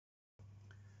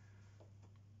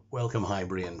Welcome,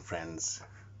 Highbury friends.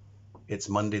 It's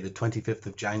Monday, the 25th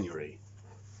of January.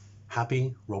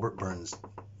 Happy Robert Burns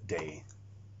Day.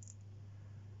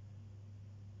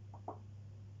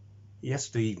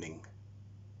 Yesterday evening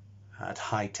at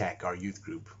High Tech, our youth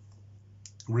group,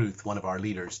 Ruth, one of our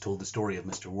leaders, told the story of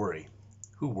Mr. Worry,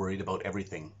 who worried about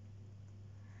everything.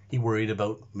 He worried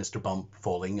about Mr. Bump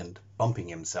falling and bumping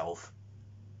himself.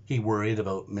 He worried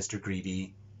about Mr.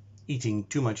 Greedy eating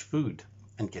too much food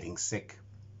and getting sick.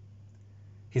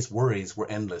 His worries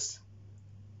were endless.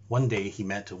 One day he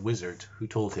met a wizard who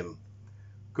told him,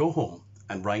 "Go home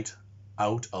and write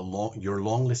out your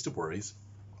long list of worries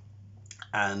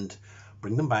and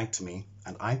bring them back to me,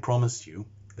 and I promise you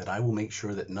that I will make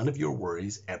sure that none of your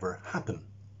worries ever happen."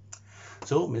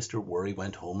 So Mr. Worry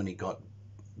went home and he got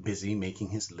busy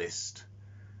making his list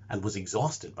and was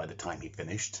exhausted by the time he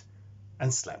finished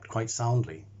and slept quite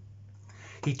soundly.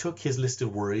 He took his list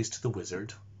of worries to the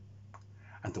wizard,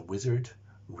 and the wizard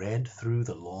read through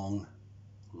the long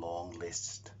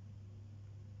list.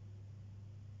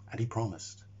 And he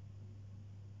promised,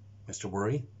 "Mr.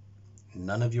 Worry,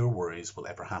 none of your worries will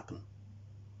ever happen."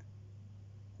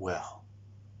 Well,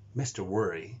 Mr.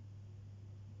 Worry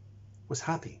was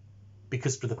happy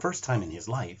because for the first time in his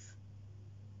life,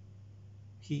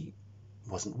 he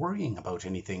wasn't worrying about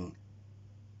anything.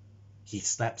 He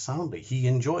slept soundly. He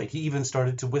enjoyed. He even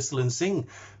started to whistle and sing.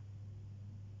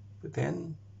 But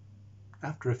then,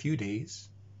 after a few days,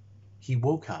 he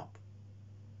woke up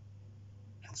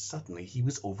and suddenly he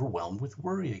was overwhelmed with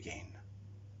worry again.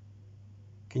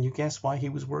 Can you guess why he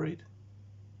was worried?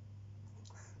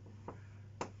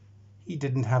 He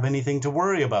didn't have anything to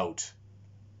worry about.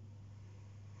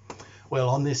 Well,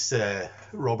 on this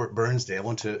Robert Burns Day, I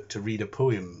want to read a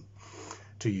poem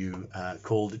to you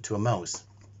called "To a Mouse."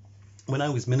 When I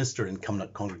was minister in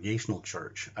Cumnock Congregational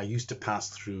Church, I used to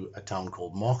pass through a town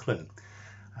called Mauchline.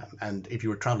 And if you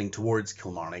were travelling towards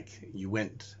Kilmarnock, you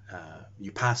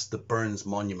passed the Burns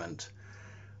Monument,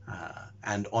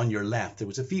 and on your left there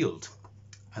was a field.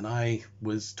 And I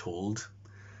was told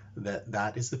that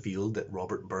that is the field that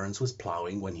Robert Burns was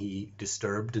ploughing when he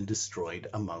disturbed and destroyed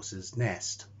a mouse's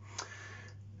nest.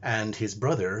 And his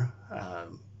brother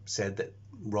said that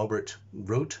Robert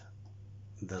wrote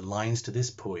the lines to this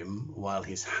poem while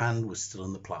his hand was still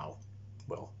in the plough.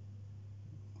 Well,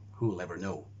 who will ever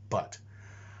know? But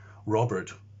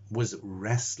Robert was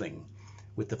wrestling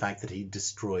with the fact that he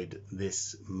destroyed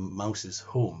this mouse's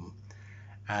home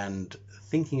and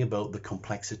thinking about the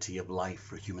complexity of life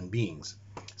for human beings.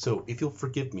 So if you'll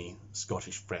forgive me,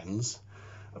 Scottish friends,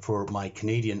 for my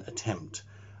Canadian attempt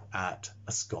at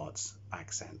a Scots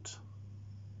accent.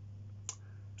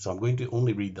 So I'm going to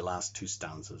only read the last two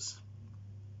stanzas.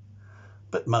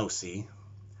 "But Mousie,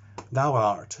 thou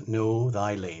art no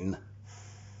thy lane.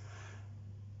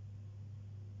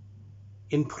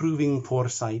 Improving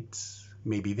foresight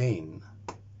may be vain.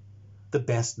 The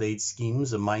best laid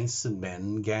schemes of mice and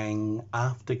men gang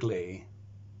aft agley,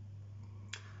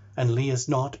 and lay us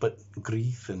naught but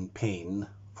grief and pain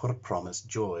for promised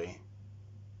joy.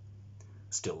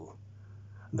 Still,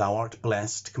 thou art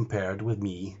blessed compared with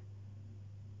me.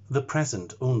 The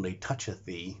present only toucheth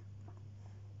thee.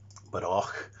 But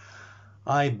och,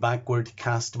 I backward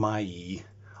cast my ee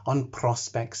on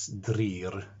prospects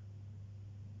drear,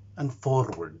 and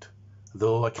forward,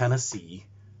 though I canna see,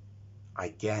 I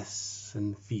guess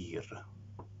and fear."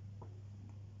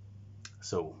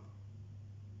 So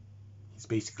he's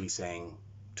basically saying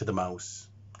to the mouse,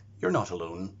 you're not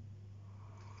alone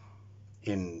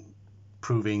in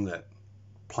proving that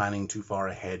planning too far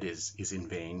ahead is in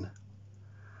vain.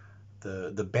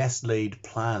 The best laid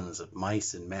plans of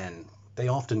mice and men, they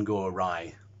often go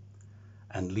awry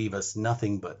and leave us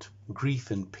nothing but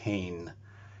grief and pain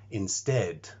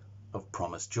instead of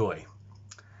promised joy.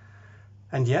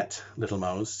 And yet, little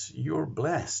mouse, you're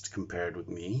blessed compared with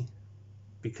me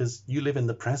because you live in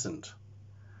the present.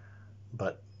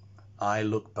 But I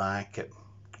look back at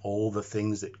all the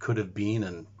things that could have been,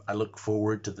 and I look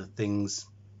forward to the things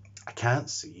I can't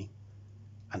see,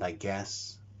 and I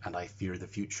guess and I fear the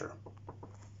future.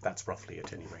 That's roughly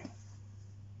it anyway.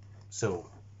 So,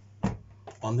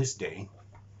 on this day,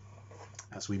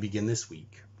 as we begin this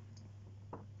week,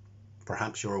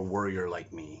 perhaps you're a worrier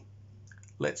like me.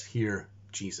 Let's hear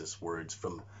Jesus' words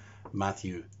from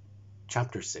Matthew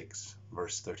chapter 6,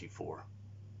 verse 34.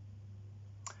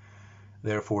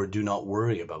 "Therefore do not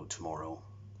worry about tomorrow,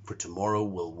 for tomorrow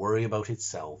will worry about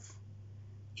itself.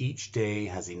 Each day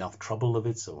has enough trouble of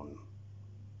its own."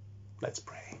 Let's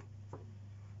pray.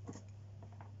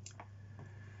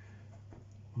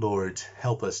 Lord,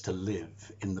 help us to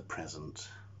live in the present,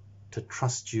 to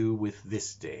trust you with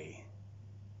this day.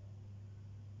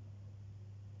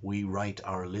 we write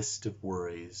our list of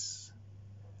worries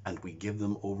and we give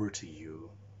them over to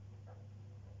you,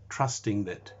 trusting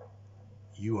that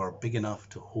you are big enough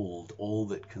to hold all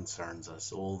that concerns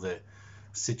us, all the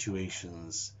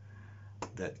situations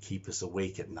that keep us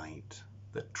awake at night,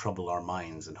 that trouble our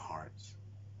minds and hearts.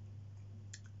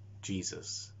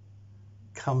 Jesus,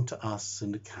 come to us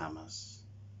and calm us.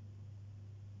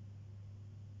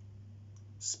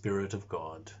 Spirit of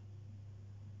God,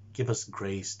 give us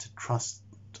grace to trust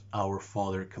our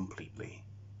Father completely,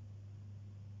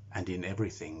 and in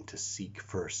everything to seek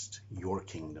first your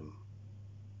kingdom.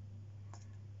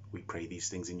 We pray these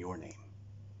things in your name.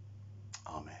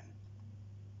 Amen.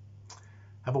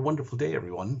 Have a wonderful day,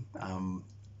 everyone,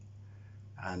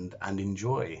 and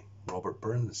enjoy Robert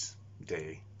Burns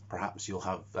Day. Perhaps you'll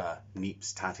have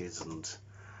neeps, tatties, and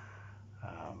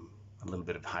a little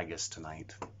bit of haggis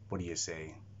tonight. What do you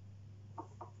say?